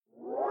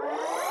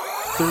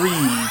Three,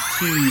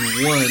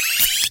 two, one.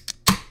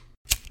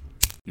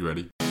 You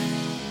ready?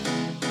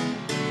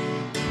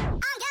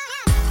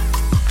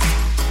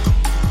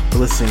 You're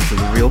listening to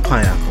the Real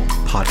Pineapple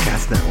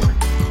Podcast Network.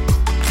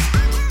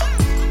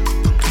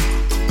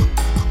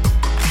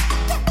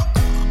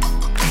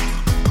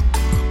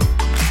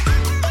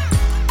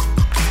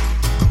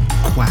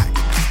 Quack,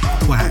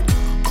 quack,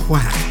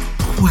 quack,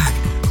 quack,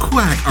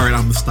 quack. All right,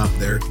 I'm gonna stop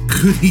there.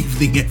 Good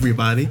evening,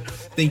 everybody.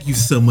 Thank you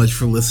so much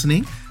for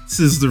listening. This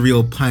is the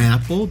Real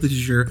Pineapple. This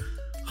is your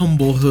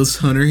humble host,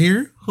 Hunter,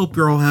 here. Hope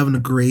you're all having a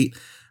great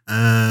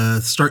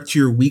start to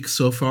your week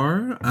so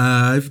far.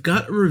 I've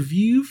got a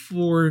review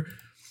for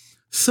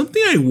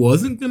something I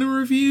wasn't going to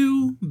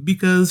review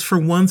because for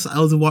once I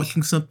was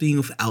watching something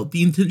without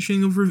the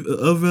intention of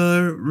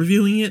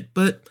reviewing it,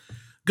 but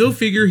go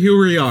figure, here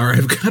we are.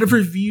 I've got a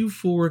review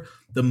for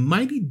the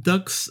Mighty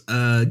Ducks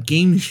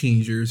Game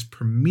Changers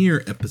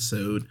premiere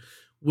episode,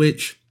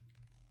 which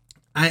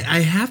I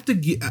have to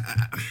get...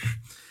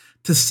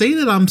 to say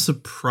that I'm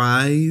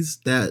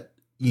surprised that,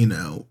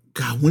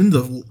 God, when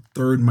did the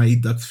third Mighty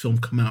Ducks film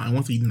come out? I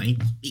want to say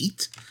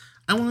 98,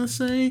 I want to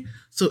say.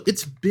 So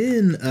it's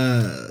been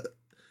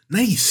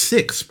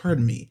 96,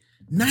 pardon me.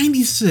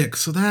 96.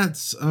 So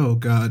that's, oh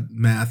God,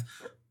 math.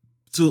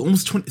 So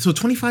almost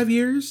 25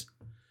 years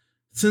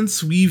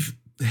since we've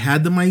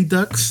had the Mighty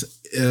Ducks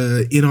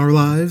in our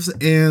lives.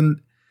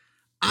 And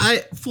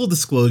full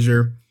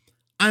disclosure,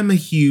 I'm a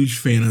huge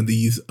fan of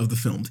the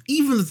films.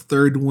 Even the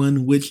third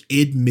one, which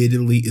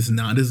admittedly is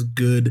not as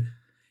good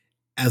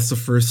as the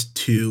first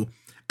two.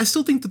 I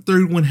still think the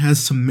third one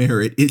has some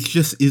merit. It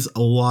just is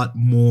a lot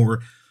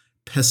more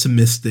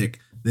pessimistic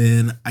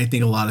than I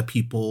think a lot of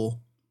people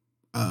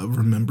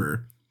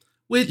remember.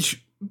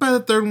 Which, by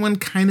the third one,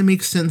 kind of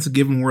makes sense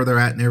given where they're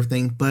at and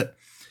everything. But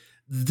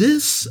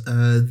this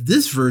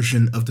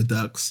version of the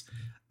Ducks,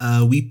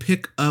 we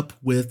pick up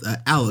with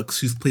Alex,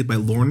 who's played by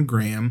Lauren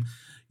Graham.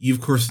 You,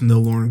 of course, know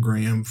Lauren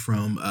Graham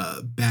from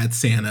Bad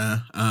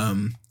Santa.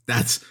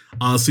 That's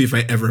honestly, if I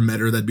ever met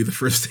her, that'd be the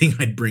first thing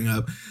I'd bring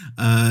up.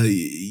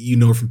 You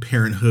know her from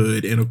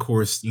Parenthood, and of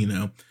course,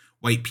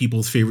 white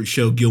people's favorite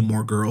show,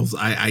 Gilmore Girls.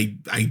 I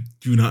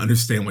do not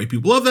understand why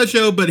people love that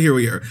show, but here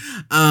we are.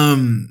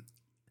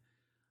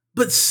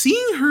 But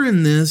seeing her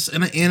in this,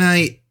 and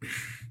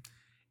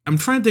I'm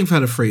trying to think of how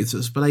to phrase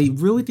this, but I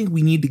really think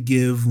we need to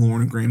give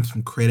Lauren Graham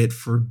some credit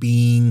for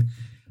being,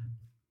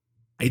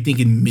 I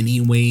think, in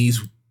many ways,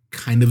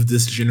 kind of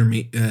this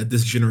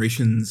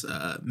generation's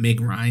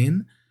Meg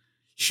Ryan.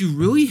 She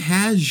really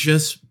has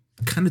just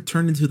kind of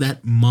turned into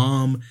that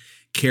mom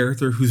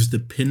character who's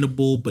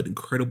dependable but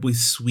incredibly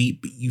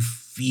sweet, but you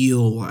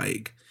feel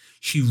like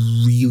she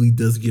really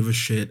does give a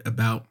shit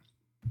about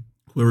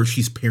whoever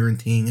she's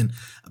parenting and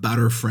about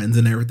her friends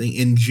and everything.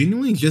 And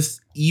genuinely, just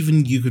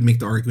even you could make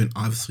the argument,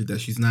 obviously, that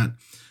she's not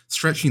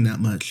stretching that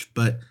much,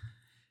 but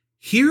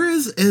here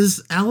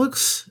is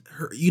Alex,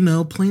 her,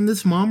 playing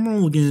this mom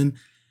role again.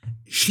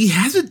 She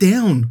has it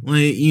down,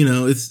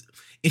 it's,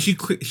 and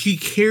she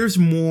cares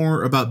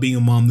more about being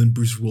a mom than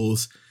Bruce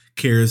Willis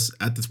cares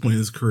at this point in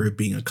his career of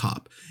being a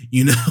cop.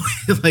 Being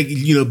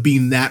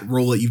that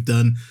role that you've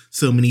done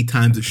so many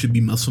times, it should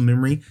be muscle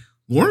memory.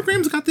 Lauren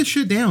Graham's got this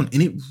shit down,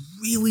 and it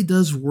really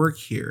does work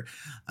here.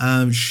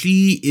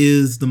 She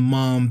is the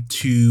mom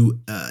to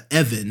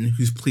Evan,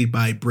 who's played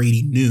by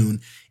Brady Noon,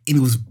 and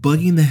it was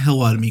bugging the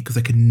hell out of me because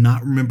I could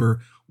not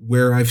remember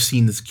where I've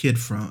seen this kid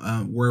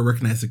from, where I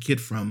recognize the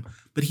kid from,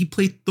 but he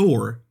played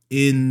Thor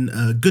in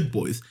Good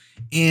Boys.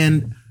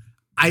 And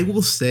I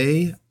will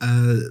say,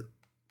 the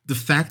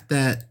fact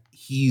that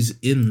he's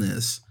in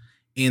this,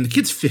 and the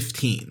kid's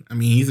 15.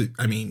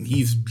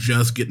 He's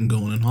just getting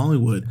going in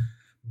Hollywood,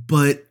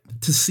 but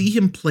to see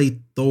him play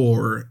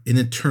Thor and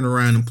then turn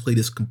around and play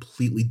this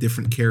completely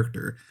different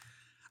character,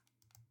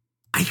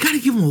 I gotta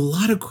give him a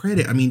lot of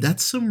credit.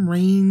 That's some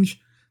range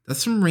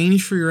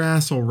for your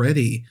ass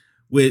already,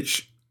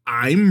 which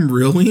I'm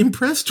really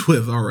impressed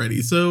with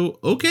already. So,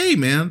 okay,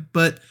 man.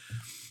 But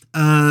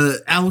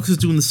Alex is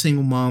doing the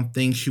single mom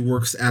thing. She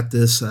works at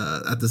this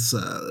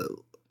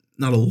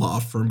not a law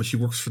firm, but she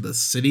works for the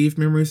city, if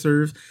memory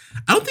serves.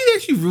 I don't think they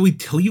actually really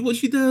tell you what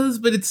she does,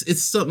 but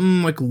it's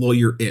something like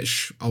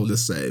lawyer-ish, I'll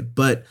just say.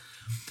 But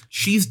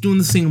she's doing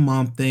the single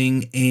mom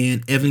thing,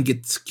 and Evan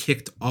gets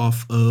kicked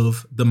off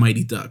of the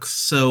Mighty Ducks.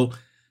 So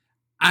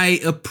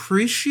I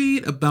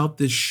appreciate about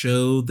this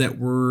show that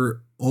we're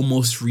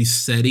almost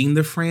resetting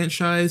the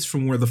franchise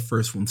from where the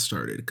first one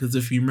started. Because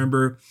if you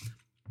remember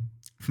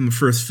from the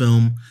first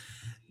film,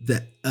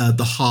 that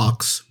the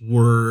Hawks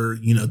were,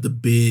 the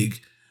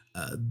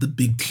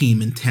big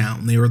team in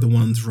town. They were the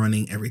ones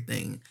running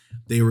everything.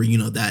 They were,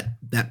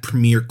 that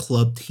premier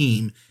club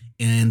team,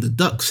 and the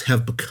Ducks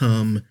have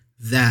become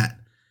that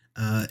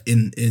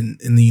in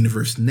the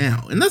universe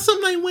now. And that's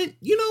something I went,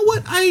 you know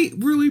what? I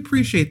really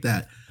appreciate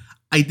that.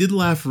 I did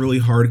laugh really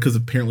hard because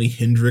apparently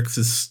Hendrix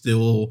is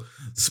still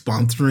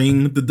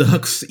sponsoring the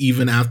Ducks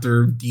even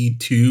after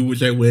D2,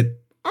 which I went,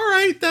 all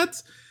right,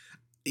 that's,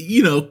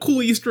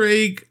 cool Easter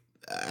egg.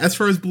 as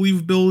far as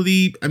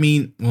believability, I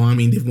mean,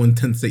 they've won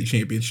 10 state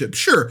championships.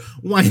 Sure,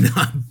 why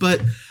not?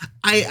 But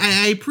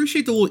I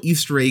appreciate the little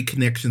Easter egg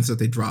connections that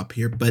they drop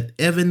here. But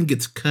Evan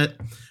gets cut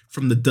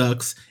from the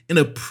Ducks in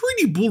a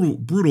pretty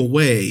brutal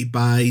way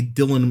by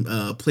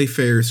Dylan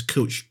Playfair's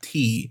coach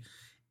T.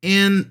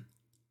 And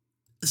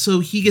so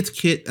he gets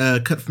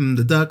cut from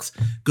the Ducks,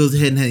 goes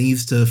ahead and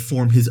needs to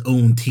form his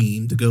own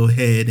team to go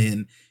ahead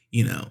and,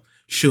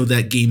 show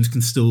that games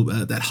can still,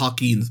 that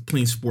hockey and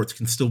playing sports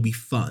can still be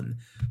fun.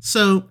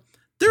 So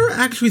there are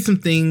actually some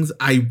things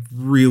I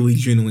really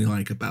genuinely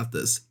like about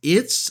this.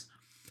 It's,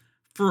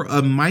 for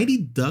a Mighty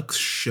Ducks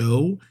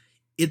show,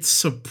 it's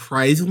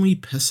surprisingly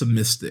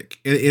pessimistic.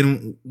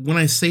 And when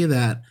I say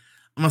that,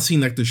 I'm not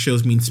saying like the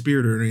show's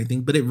mean-spirited or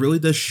anything, but it really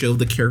does show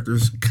the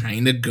characters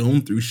kind of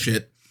going through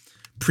shit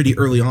pretty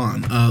early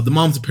on. The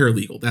mom's a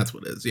paralegal, that's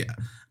what it is, yeah.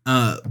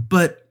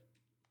 But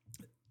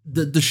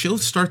the show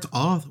starts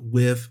off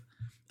with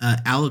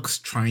Alex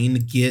trying to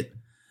get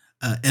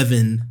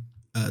Evan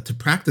to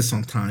practice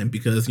on time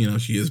because,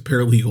 she is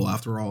paralegal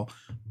after all.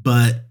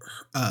 But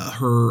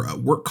her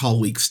work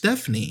colleague,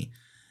 Stephanie,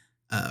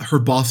 her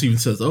boss even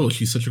says, oh,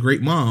 she's such a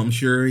great mom.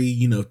 She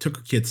already, took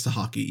her kids to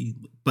hockey.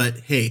 But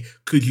hey,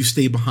 could you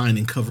stay behind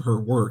and cover her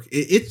work?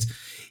 It's,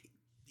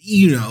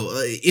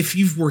 if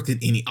you've worked in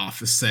any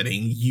office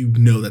setting,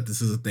 that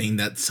this is a thing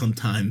that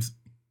sometimes,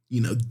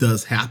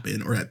 does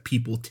happen or that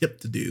people tip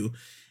to do.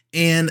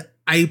 And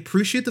I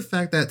appreciate the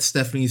fact that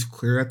Stephanie's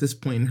clear at this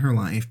point in her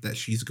life that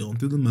she's going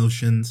through the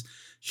motions.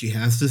 She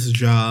has this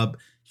job.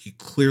 She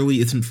clearly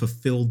isn't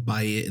fulfilled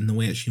by it in the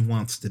way that she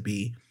wants to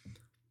be.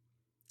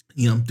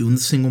 Doing the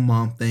single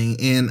mom thing.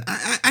 And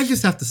I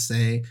just have to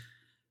say,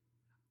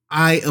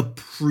 I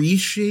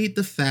appreciate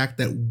the fact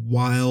that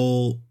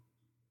while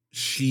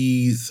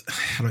she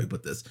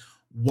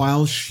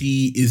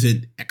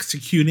isn't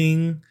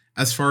executing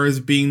as far as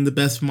being the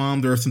best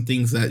mom, there are some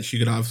things that she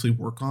could obviously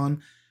work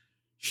on.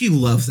 She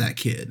loves that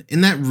kid.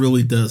 And that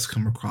really does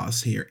come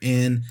across here.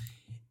 And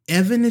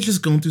Evan is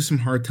just going through some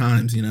hard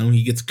times.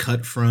 He gets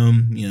cut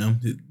from,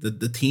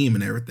 the team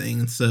and everything.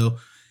 And so,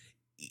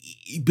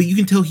 but you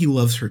can tell he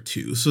loves her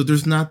too. So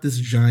there's not this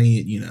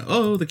giant,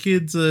 oh, the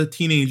kid's a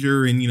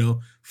teenager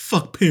and,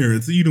 fuck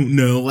parents. You don't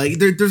know. Like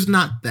there's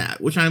not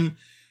that, which I'm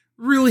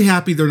really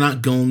happy they're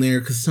not going there,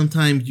 because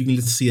sometimes you can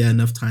just see that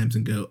enough times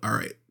and go, all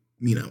right,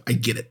 I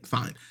get it.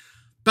 Fine.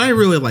 But I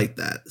really like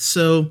that.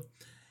 So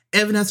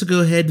Evan has to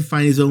go ahead and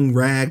find his own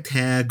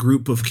ragtag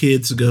group of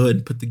kids to go ahead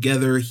and put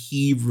together.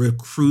 He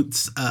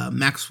recruits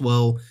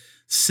Maxwell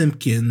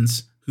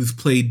Simpkins, who's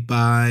played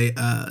by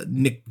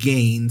Nick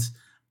Gaines.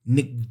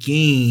 Nick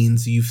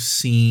Gaines, you've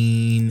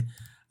seen,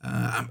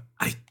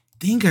 I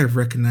think I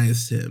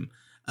recognized him.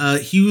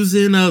 He was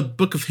in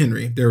Book of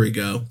Henry. There we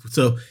go.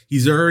 So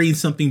he's already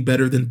something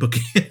better than Book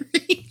of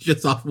Henry,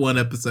 just off one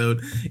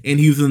episode. And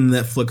he was in the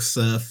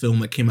Netflix film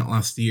that came out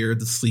last year,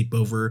 The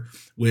Sleepover,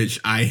 which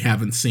I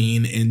haven't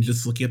seen. And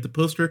just looking at the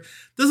poster,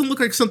 doesn't look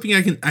like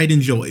something I'd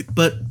enjoy.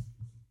 But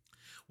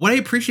what I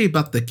appreciate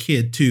about the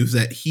kid too is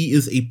that he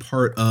is a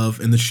part of,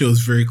 and the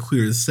show's very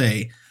clear to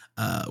say,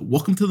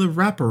 welcome to the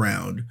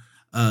Wraparound,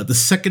 the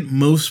second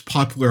most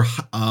popular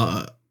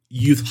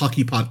youth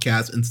hockey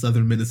podcast in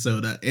southern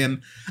Minnesota.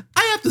 And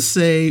I have to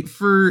say,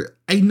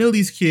 I know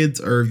these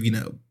kids are,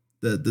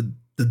 the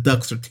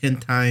Ducks are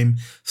 10-time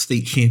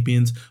state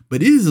champions,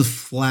 but it is a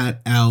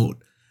flat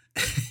out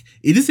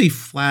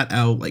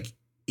like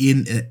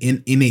in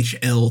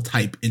NHL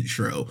type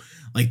intro.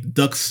 Like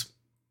Ducks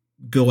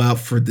go out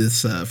for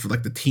this for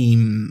like the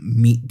team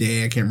meet day.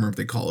 I can't remember what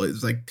they call it.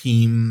 It's like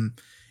team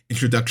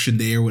introduction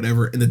day or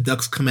whatever. And the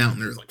Ducks come out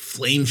and there's like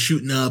flames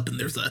shooting up and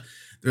there's the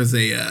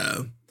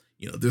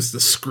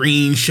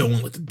screen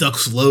showing like the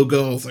Ducks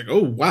logo. I was like,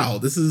 oh wow,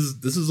 this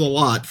is a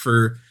lot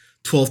for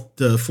 12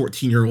 to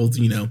 14-year-olds,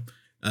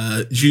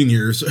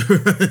 juniors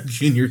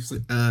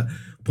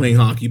playing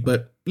hockey.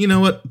 But you know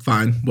what?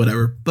 Fine,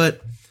 whatever.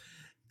 But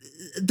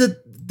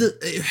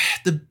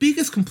the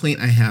biggest complaint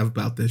I have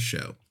about this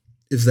show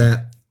is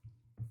that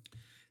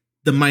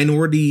the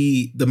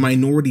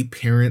minority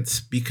parents,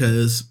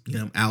 because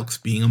Alex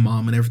being a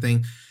mom and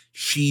everything,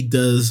 she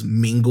does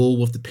mingle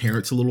with the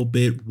parents a little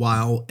bit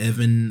while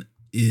Evan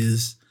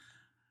is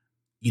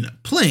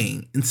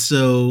playing. And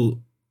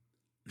so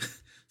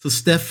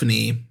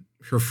Stephanie,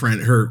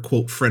 her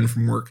quote friend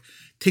from work,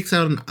 takes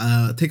out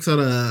a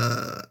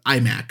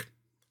iMac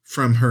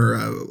from her,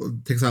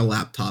 takes out a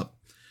laptop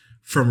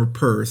from her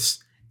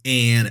purse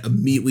and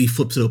immediately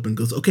flips it open and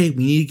goes, okay,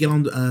 we need to get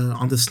on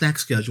the snack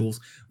schedules.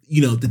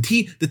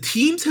 The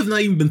teams have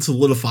not even been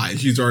solidified.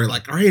 She's already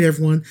like, all right,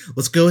 everyone,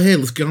 let's go ahead.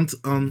 Let's get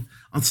on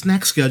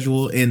snack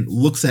schedule, and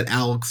looks at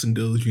Alex and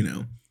goes,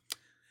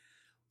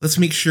 let's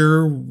make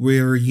sure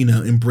we're,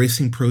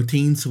 embracing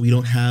protein so we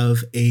don't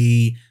have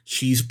a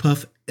cheese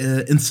puff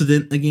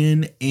incident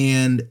again.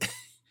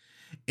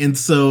 And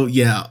so,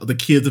 yeah, the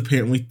kids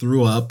apparently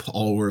threw up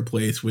all over the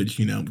place, which,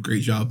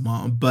 great job,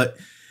 Mom. But,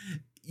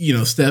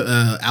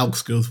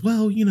 Alex goes,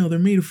 well, they're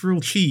made of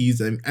real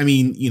cheese. I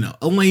mean,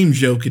 a lame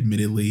joke,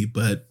 admittedly,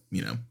 but,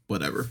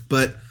 whatever.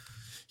 But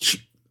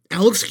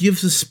Alex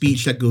gives a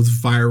speech that goes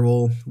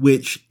viral,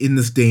 which in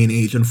this day and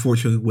age,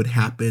 unfortunately, would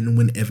happen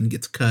when Evan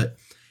gets cut.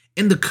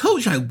 And the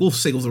coach, I will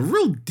say, was a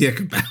real dick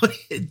about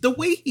it. The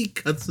way he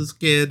cuts this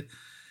kid,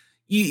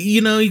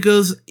 you know, he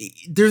goes,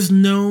 there's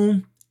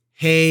no,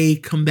 hey,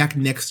 come back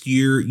next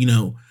year, you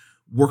know,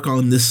 work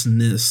on this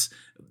and this.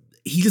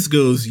 He just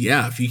goes,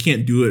 yeah, if you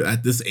can't do it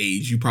at this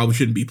age, you probably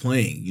shouldn't be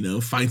playing, you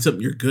know, find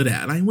something you're good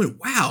at. And I went,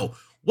 wow,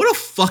 what a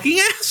fucking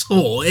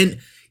asshole. And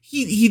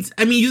he's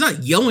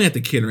not yelling at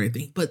the kid or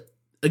anything, but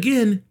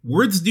again,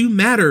 words do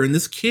matter. And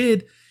this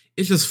kid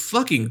is just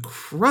fucking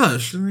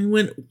crushed. And I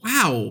went,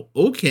 wow,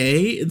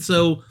 okay. And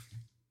so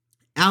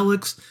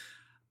Alex,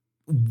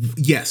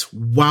 yes,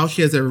 while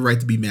she has every right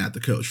to be mad at the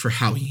coach for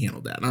how he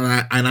handled that,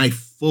 and I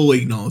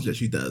fully acknowledge that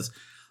she does,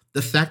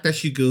 the fact that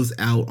she goes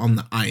out on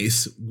the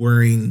ice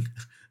wearing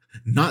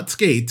not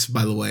skates,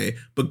 by the way,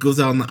 but goes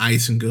out on the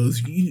ice and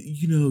goes,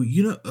 you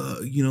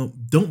know,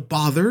 don't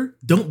bother.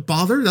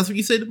 That's what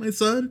you say to my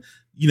son.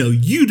 You know,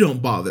 you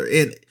don't bother.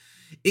 And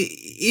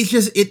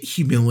it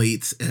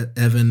humiliates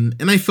Evan.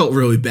 And I felt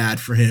really bad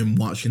for him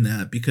watching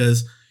that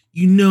because,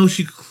 you know,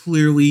 she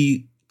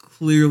clearly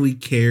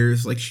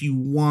cares. Like, she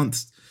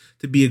wants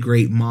to be a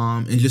great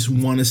mom and just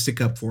want to stick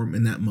up for him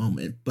in that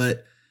moment.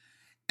 But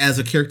as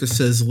a character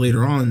says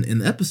later on in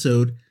the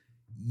episode,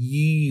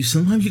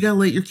 sometimes you gotta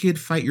let your kid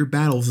fight your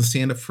battles and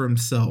stand up for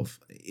himself.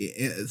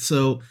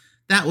 So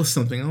that was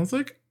something I was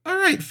like, all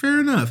right, fair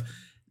enough.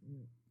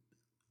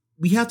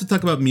 We have to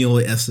talk about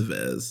Emilio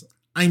Estevez.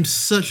 I'm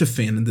such a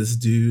fan of this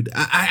dude.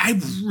 I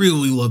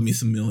really love me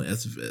some Emilio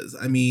Estevez.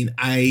 I mean,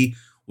 I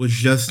was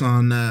just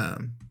on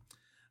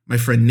my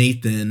friend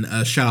Nathan,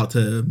 shout out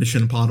to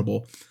Mission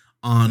Impossible,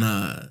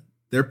 on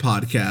their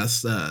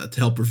podcast to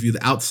help review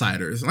The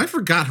Outsiders. And I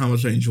forgot how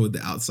much I enjoyed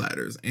The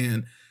Outsiders.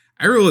 And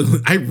I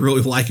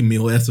really like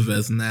Emilio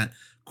Estevez in that.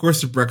 Of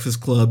course, The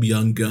Breakfast Club,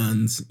 Young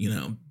Guns, you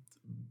know,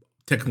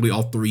 technically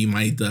all three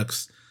Mighty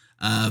Ducks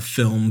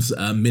films.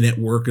 Men at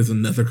Work is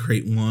another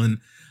great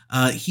one.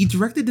 He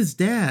directed his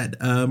dad,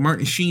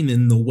 Martin Sheen,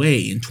 in The Way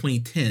in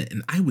 2010.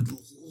 And I would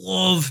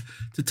love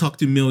to talk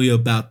to Emilio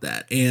about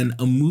that. And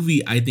a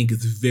movie I think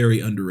is very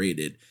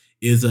underrated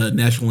is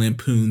National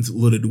Lampoon's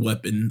Loaded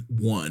Weapon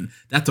 1.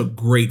 That's a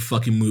great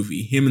fucking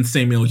movie. Him and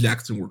Samuel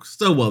Jackson work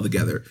so well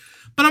together.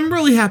 But I'm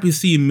really happy to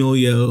see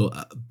Emilio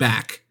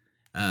back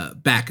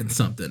in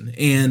something.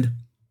 And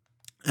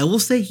I will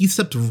say he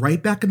stepped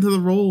right back into the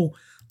role.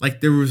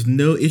 Like, there was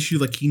no issue.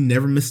 Like, he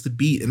never missed a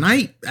beat. And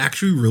I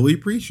actually really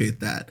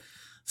appreciate that.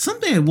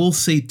 Something I will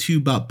say, too,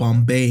 about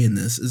Bombay in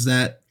this is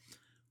that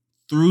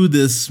through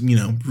this, you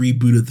know,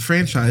 reboot of the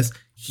franchise,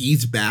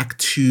 he's back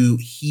to,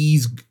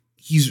 he's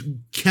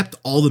kept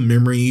all the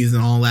memories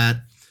and all that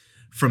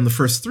from the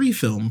first three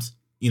films,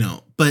 you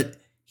know, but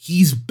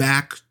he's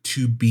back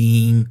to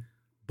being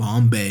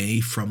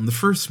Bombay from the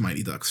first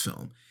Mighty Ducks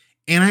film.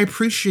 And I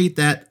appreciate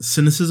that,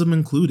 cynicism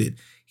included.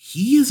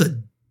 He is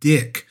a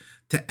dick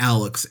to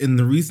Alex. And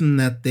the reason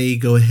that they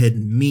go ahead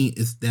and meet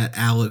is that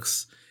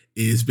Alex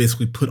is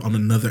basically put on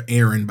another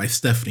errand by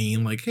Stephanie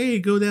and like, hey,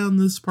 go down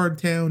this part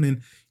of town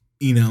and,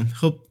 you know,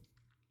 help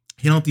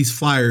hand out these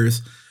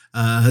flyers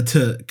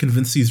to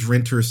convince these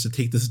renters to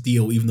take this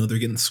deal, even though they're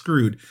getting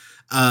screwed.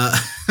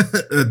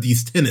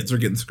 These tenants are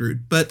getting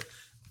screwed. But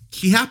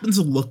she happens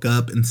to look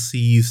up and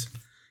sees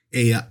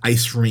a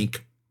ice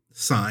rink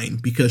sign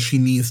because she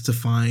needs to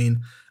find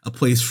a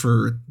place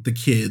for the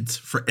kids,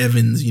 for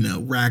Evan's, you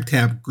know,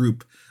 ragtag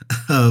group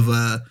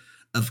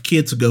of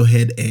kids to go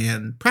ahead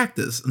and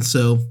practice. And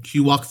so she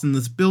walks in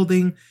this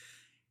building,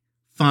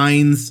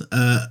 finds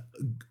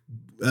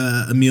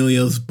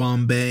Emilio's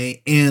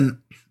Bombay, and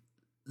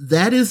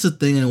that is the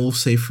thing I will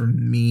say for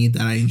me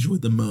that I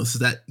enjoyed the most,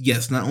 is that,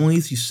 yes, not only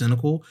is he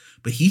cynical,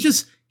 but he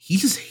just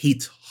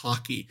hates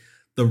hockey.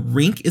 The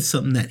rink is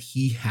something that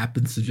he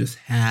happens to just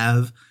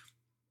have,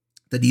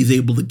 that he's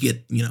able to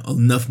get, you know,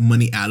 enough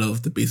money out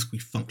of to basically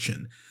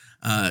function.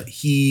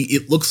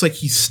 It looks like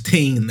he's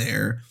staying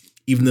there,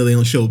 even though they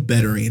don't show a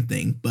bed or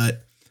anything.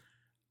 But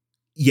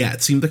yeah,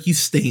 it seems like he's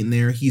staying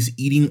there. He's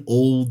eating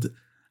old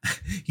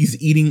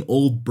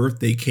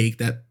birthday cake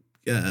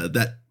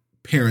that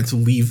parents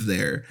leave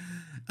there.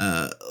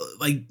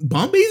 Like,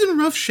 Bombay's in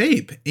rough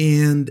shape,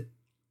 and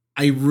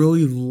I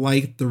really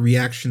like the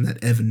reaction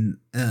that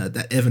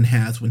Evan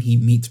has when he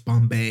meets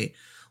Bombay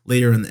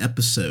later in the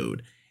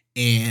episode,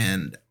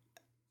 and,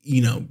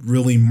 you know,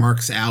 really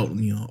marks out,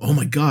 you know, oh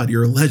my God,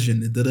 you're a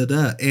legend, da da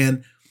da.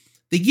 And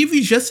they give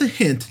you just a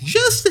hint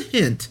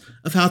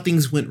of how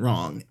things went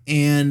wrong,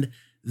 and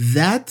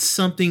that's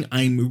something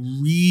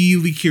I'm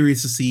really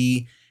curious to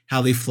see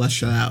how they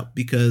flesh that out,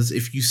 because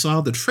if you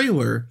saw the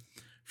trailer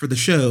for the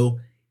show,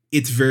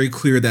 it's very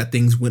clear that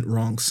things went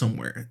wrong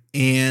somewhere.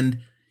 And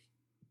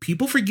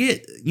people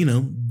forget, you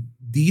know,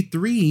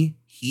 D3,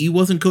 he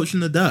wasn't coaching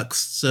the Ducks.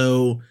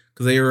 So,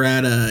 because they were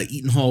at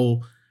Eaton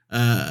Hall,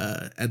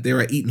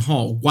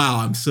 Wow,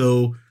 I'm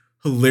so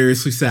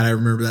hilariously sad I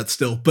remember that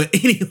still. But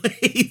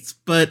anyways,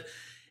 but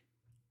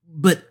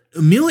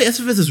Emilio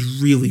Estevez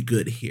is really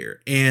good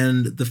here.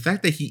 And the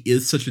fact that he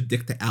is such a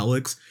dick to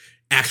Alex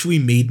actually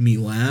made me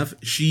laugh.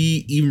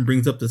 She even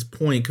brings up this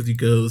point because he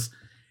goes,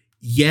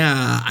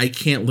 yeah, I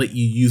can't let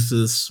you use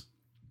this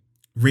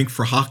rink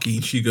for hockey.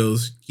 And she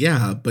goes,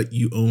 yeah, but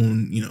you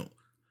own,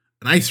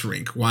 an ice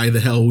rink. Why the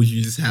hell would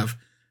you just have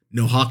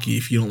no hockey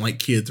if you don't like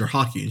kids or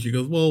hockey? And she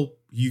goes, well,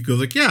 you go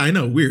like, yeah, I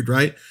know, weird,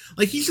 right?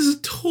 Like, he's just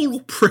a total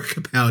prick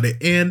about it.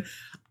 And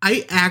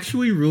I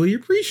actually really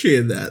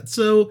appreciated that.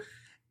 So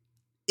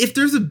if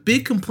there's a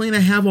big complaint I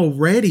have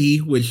already,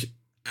 which,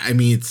 I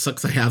mean, it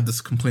sucks I have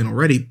this complaint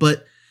already,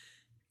 but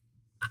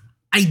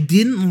I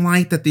didn't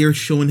like that they were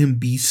showing him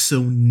be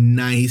so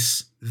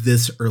nice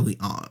this early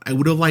on. I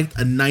would have liked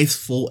a nice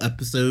full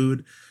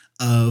episode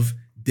of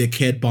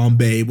Dickhead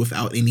Bombay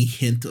without any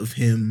hint of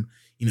him,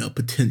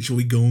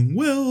 potentially going,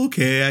 well,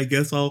 okay, I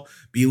guess I'll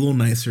be a little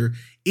nicer.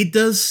 It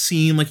does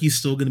seem like he's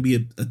still going to be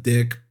a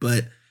dick,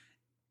 but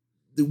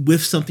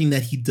with something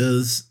that he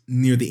does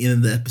near the end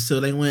of the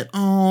episode, I went,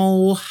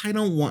 oh, I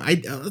don't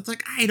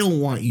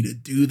want you to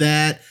do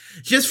that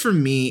just for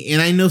me.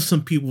 And I know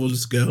some people will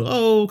just go,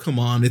 oh, come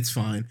on, it's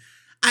fine.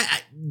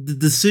 The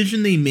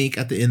decision they make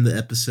at the end of the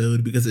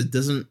episode, because it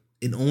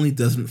only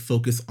doesn't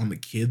focus on the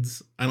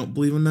kids, I don't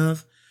believe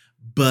enough,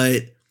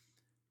 but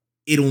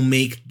it'll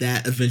make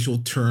that eventual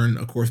turn,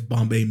 of course,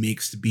 Bombay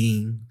makes to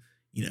being,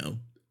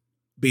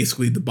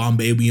 basically the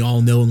Bombay we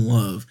all know and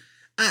love.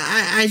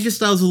 I just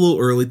thought it was a little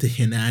early to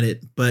hint at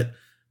it, but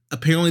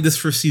apparently this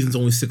first season's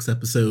only 6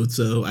 episodes,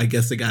 so I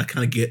guess they gotta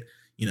kind of get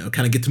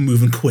to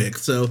moving quick.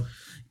 So,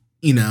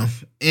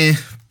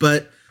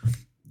 but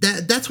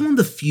that's one of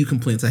the few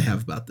complaints I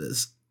have about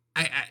this.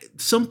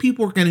 Some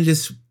people are gonna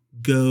just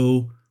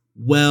go,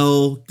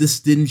 well,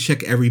 this didn't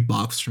check every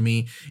box for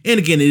me. And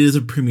again, it is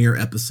a premiere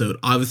episode.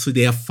 Obviously,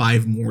 they have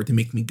 5 more to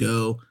make me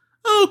go,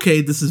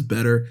 okay, this is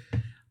better.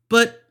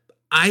 But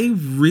I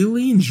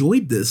really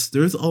enjoyed this.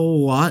 There's a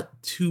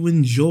lot to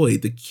enjoy.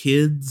 The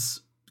kids'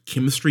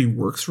 chemistry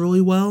works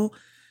really well.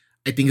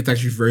 I think it's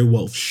actually very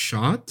well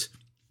shot.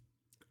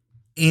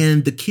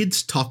 And the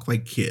kids talk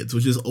like kids,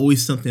 which is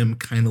always something I'm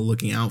kind of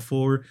looking out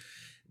for.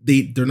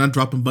 They're not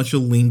dropping a bunch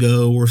of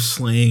lingo or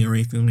slang or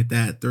anything like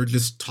that. They're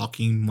just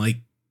talking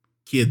like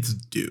kids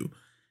do.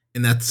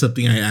 And that's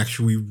something I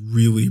actually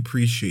really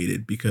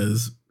appreciated,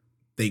 because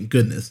thank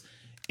goodness.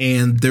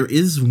 And there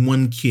is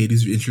one kid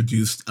who's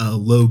introduced,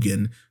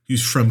 Logan,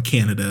 who's from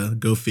Canada.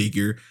 Go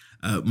figure.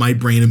 My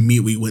brain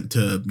immediately went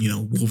to,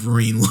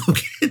 Wolverine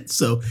Logan.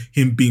 So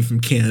him being from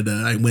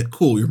Canada, I went,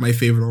 cool, you're my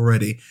favorite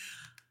already.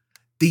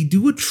 They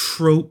do a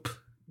trope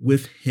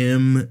with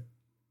him,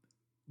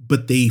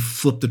 but they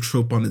flip the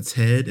trope on its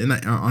head and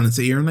on its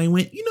ear. And I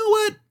went, you know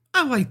what?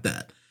 I like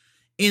that.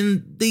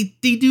 And they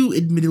do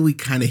admittedly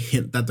kind of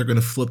hint that they're going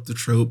to flip the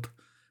trope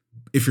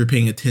if you're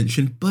paying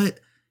attention, but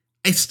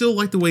I still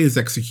like the way it's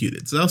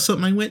executed. So that was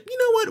something I went, you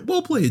know what?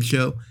 Well played,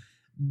 show.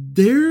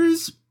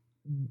 It's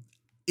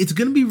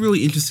going to be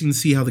really interesting to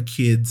see how the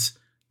kids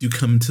do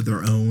come to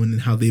their own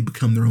and how they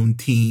become their own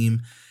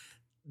team.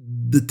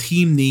 The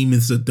team name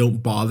is the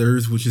Don't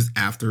Bothers, which is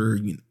after,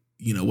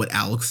 what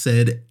Alex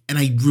said. And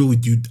I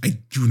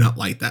do not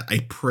like that.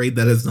 I pray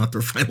that is not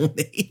their final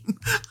name.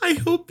 I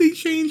hope they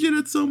change it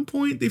at some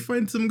point. They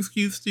find some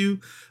excuse to,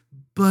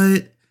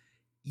 but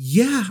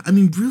yeah, I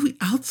mean, really,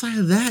 outside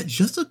of that,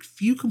 just a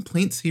few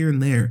complaints here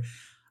and there.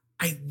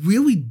 I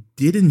really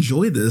did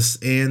enjoy this.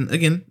 And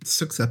again,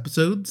 6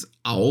 episodes.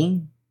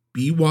 I'll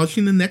be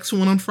watching the next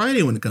one on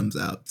Friday when it comes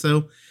out.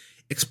 So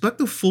expect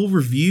a full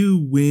review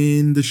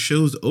when the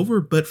show's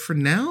over. But for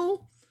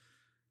now,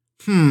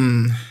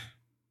 I'm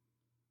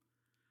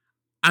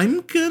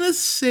gonna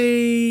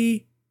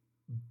say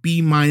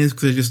B-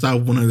 because I just thought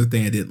of one other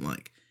thing I didn't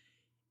like.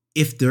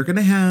 If they're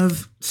gonna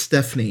have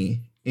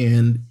Stephanie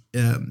and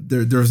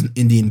there's an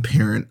Indian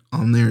parent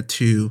on there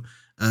too,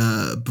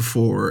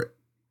 before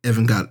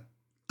Evan got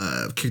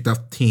kicked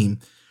off the team,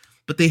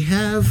 but they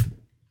have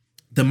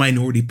the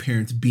minority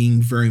parents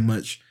being very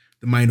much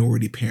the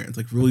minority parents,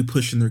 like really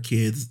pushing their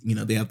kids.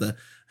 They have the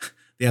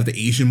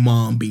Asian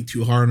mom being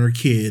too hard on her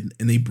kid,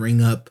 and they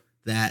bring up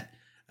that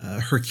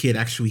her kid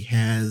actually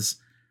has,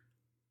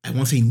 I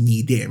want to say,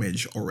 knee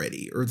damage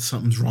already, or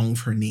something's wrong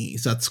with her knee.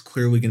 So that's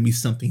clearly going to be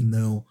something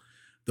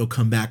they'll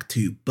come back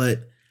to.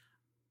 But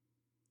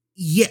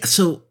yeah,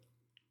 so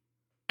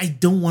I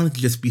don't want it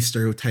to just be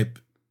stereotype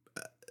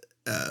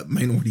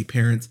minority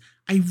parents.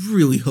 I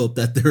really hope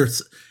that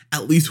there's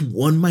at least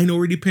one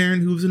minority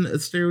parent who's in a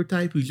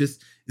stereotype who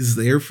just is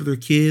there for their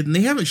kid, and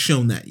they haven't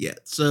shown that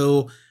yet.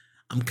 So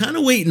I'm kind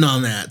of waiting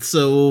on that.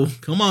 So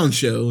come on,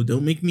 show,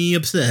 don't make me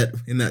upset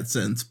in that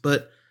sense.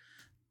 But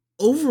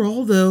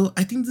overall, though,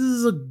 I think this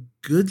is a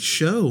good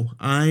show.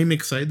 I'm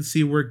excited to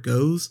see where it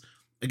goes.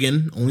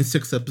 Again, only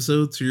 6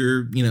 episodes, so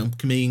you're,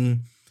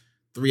 committing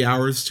 3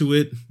 hours to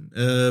it,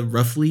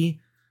 roughly,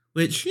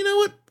 which, you know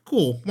what?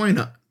 Cool. Why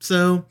not?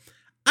 So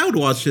I would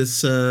watch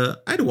this.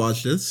 I'd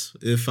watch this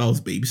if I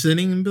was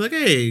babysitting and be like,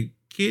 hey,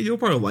 kid, you'll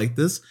probably like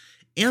this.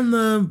 And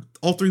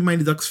all 3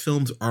 Mighty Ducks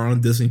films are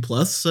on Disney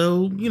Plus.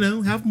 So,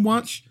 have them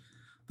watch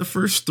the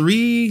first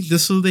 3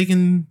 just so they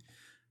can,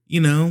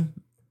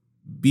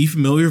 be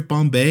familiar with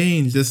Bombay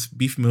and just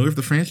be familiar with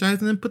the franchise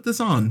and then put this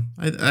on.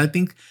 I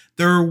think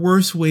there are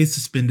worse ways to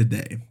spend a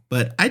day,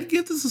 but I'd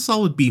give this a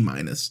solid B-.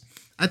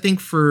 I think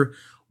for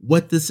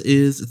what this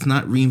is, it's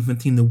not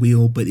reinventing the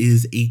wheel, but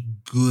is a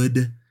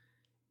good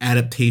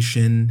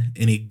adaptation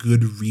and a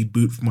good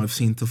reboot from what I've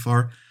seen so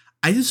far.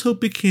 I just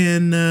hope it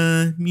can,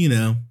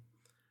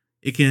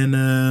 it can,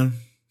 I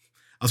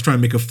was trying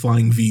to make a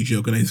flying V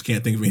joke and I just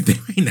can't think of anything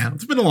right now.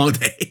 It's been a long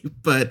day,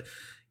 but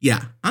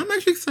yeah, I'm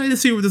actually excited to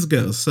see where this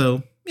goes.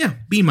 So yeah,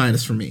 B-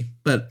 for me.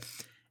 But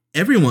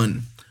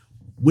everyone,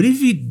 what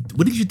did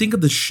you think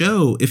of the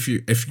show? If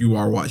you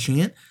are watching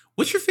it,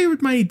 what's your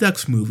favorite Mighty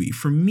Ducks movie?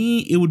 For me,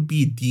 it would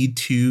be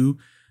D2,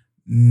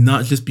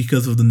 not just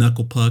because of the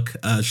knuckle puck.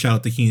 Shout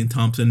out to Kenan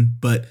Thompson,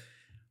 but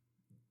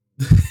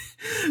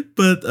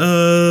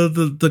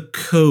the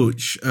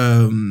coach,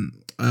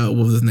 what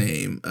was his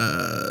name?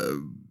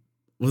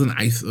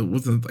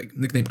 Wasn't like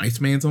nickname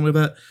Iceman, something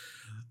like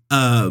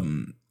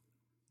that.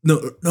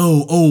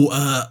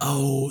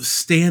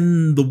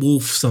 Stan the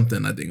Wolf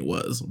something, I think it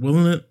was,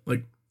 wasn't it?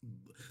 Like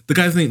the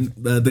guy's name,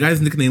 the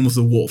guy's nickname was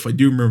the Wolf. I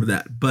do remember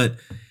that, but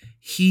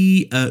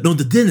he,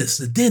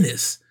 the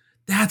dentist,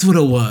 that's what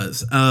it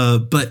was.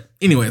 But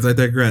anyways, I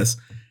digress.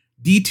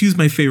 D2 is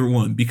my favorite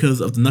one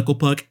because of the knuckle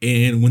puck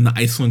and when the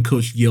Iceland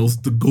coach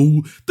yells the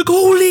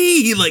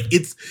goalie, like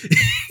it's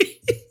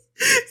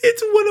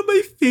it's one of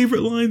my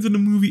favorite lines in the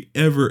movie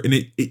ever, and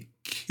it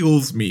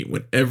kills me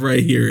whenever I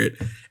hear it.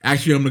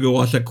 Actually, I'm gonna go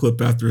watch that clip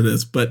after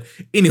this. But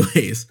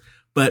anyways,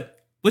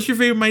 what's your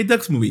favorite Mighty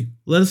Ducks movie?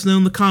 Let us know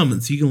in the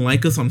comments. You can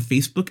like us on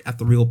Facebook at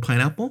The Real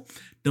Pineapple.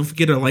 Don't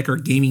forget to like our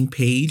gaming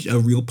page,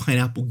 Real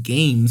Pineapple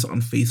Games,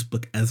 on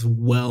Facebook as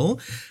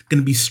well.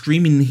 Going to be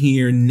streaming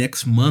here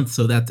next month,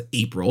 so that's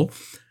April.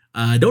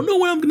 I don't know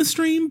when I'm going to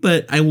stream,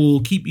 but I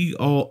will keep you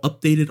all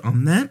updated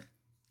on that.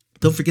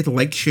 Don't forget to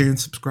like, share, and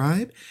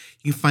subscribe.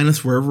 You can find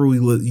us wherever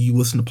you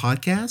listen to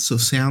podcasts, so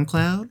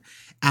SoundCloud,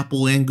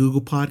 Apple and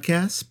Google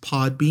Podcasts,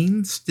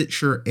 Podbean,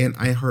 Stitcher, and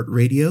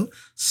iHeartRadio,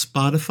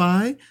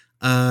 Spotify,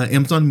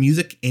 Amazon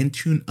Music, and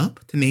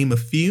TuneUp, to name a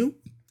few,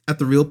 at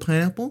The Real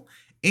Pineapple.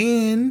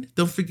 And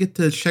don't forget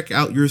to check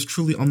out yours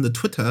truly on the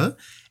Twitter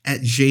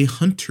at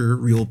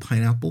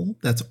JHunterRealPineapple.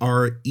 That's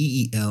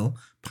REEL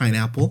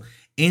Pineapple.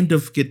 And don't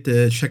forget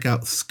to check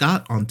out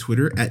Scott on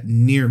Twitter at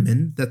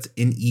Nearman. That's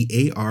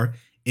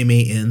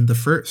NEARMAN the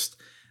first.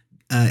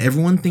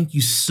 Everyone, thank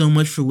you so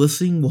much for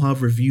listening. We'll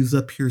have reviews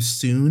up here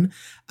soon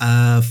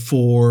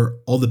for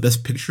all the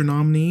Best Picture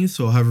nominees.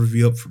 So I'll have a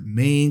review up for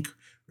Mank,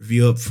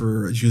 review up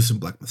for Judas and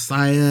Black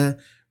Messiah,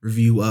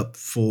 review up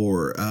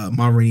for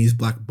Ma Rainey's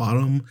Black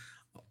Bottom,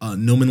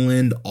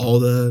 Nomadland, all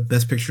the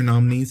Best Picture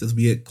nominees as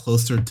we get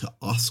closer to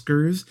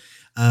Oscars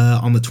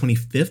on the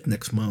 25th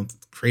next month.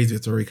 It's crazy,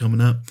 it's already coming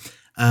up.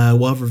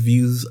 We'll have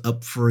reviews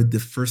up for the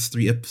first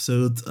 3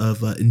 episodes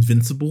of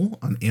Invincible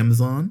on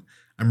Amazon.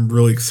 I'm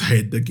really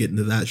excited to get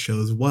into that show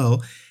as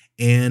well.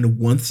 And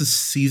once the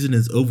season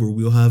is over,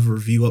 we'll have a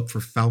review up for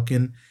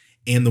Falcon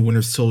and The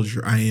Winter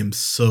Soldier. I am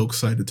so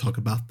excited to talk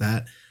about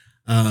that.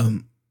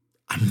 I'm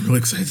really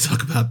excited to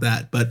talk about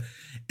that. But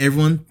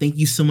everyone, thank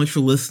you so much for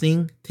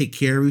listening. Take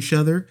care of each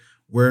other.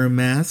 Wear a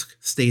mask.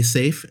 Stay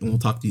safe. And we'll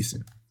talk to you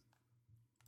soon.